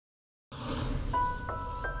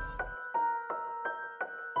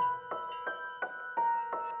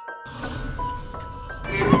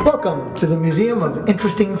Welcome to the Museum of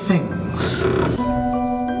Interesting Things.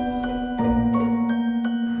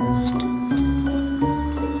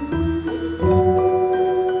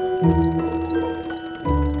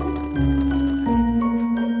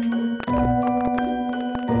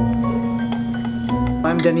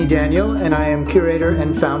 I'm Denny Daniel, and I am curator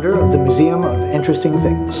and founder of the Museum of Interesting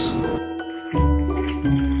Things.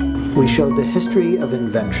 We show the history of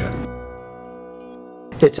invention.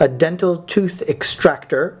 It's a dental tooth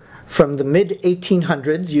extractor from the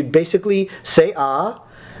mid-1800s. You'd basically say ah,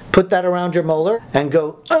 put that around your molar, and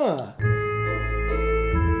go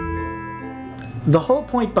The whole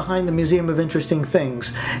point behind the Museum of Interesting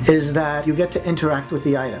Things is that you get to interact with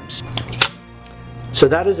the items. So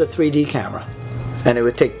that is a 3D camera. And it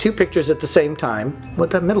would take two pictures at the same time.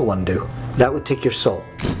 What'd that middle one do? That would take your soul.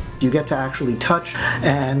 You get to actually touch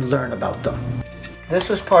and learn about them. This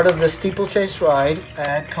was part of the steeplechase ride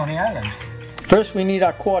at Coney Island. First we need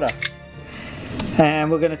our quarter. And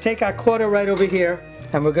we're going to take our quarter right over here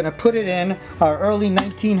and we're going to put it in our early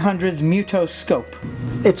 1900s mutoscope.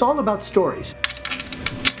 It's all about stories.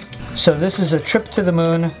 So this is A Trip to the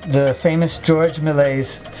Moon, the famous George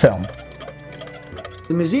Méliès film.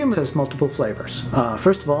 The museum has multiple flavors.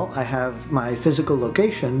 First of all, I have my physical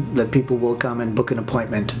location that people will come and book an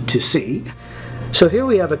appointment to see. So here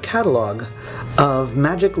we have a catalog of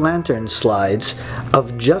magic lantern slides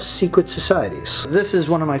of just secret societies. This is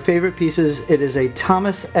one of my favorite pieces. It is a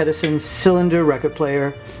Thomas Edison cylinder record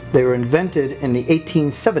player. They were invented in the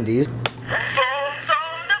 1870s.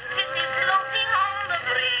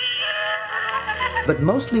 But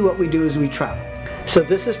mostly what we do is we travel. So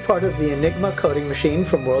this is part of the Enigma coding machine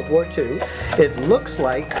from World War II. It looks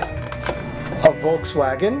like a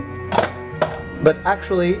Volkswagen, but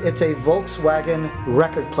actually it's a Volkswagen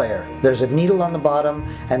record player. There's a needle on the bottom,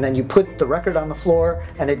 and then you put the record on the floor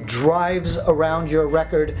and it drives around your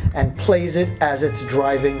record and plays it as it's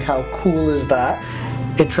driving. How cool is that?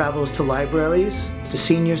 It travels to libraries, to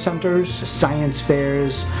senior centers, science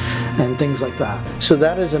fairs, and things like that. So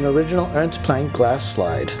that is an original Ernst Planck glass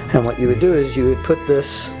slide. And what you would do is you would put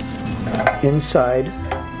this inside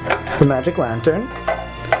the magic lantern,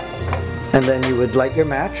 and then you would light your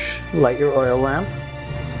match, light your oil lamp,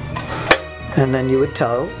 and then you would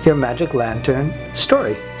tell your magic lantern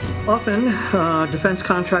story. Often, defense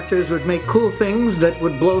contractors would make cool things that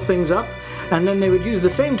would blow things up, and then they would use the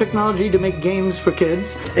same technology to make games for kids.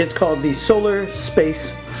 It's called the Solar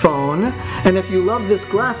Space Phone, and if you love this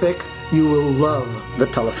graphic, you will love the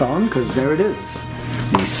telephone, because there it is,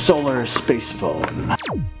 the Solar Space Phone.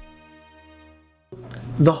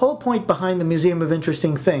 The whole point behind the Museum of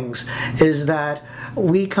Interesting Things is that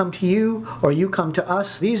we come to you, or you come to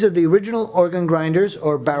us. These are the original organ grinders,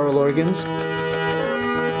 or barrel organs.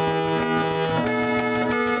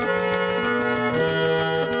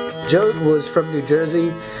 Joe was from New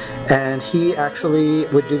Jersey, and he actually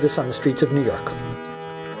would do this on the streets of New York.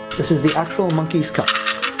 This is the actual monkey's cup.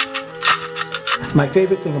 My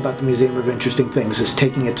favorite thing about the Museum of Interesting Things is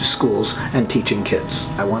taking it to schools and teaching kids.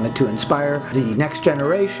 I wanted to inspire the next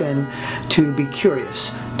generation to be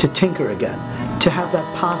curious, to tinker again, to have that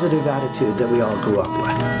positive attitude that we all grew up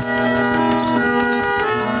with.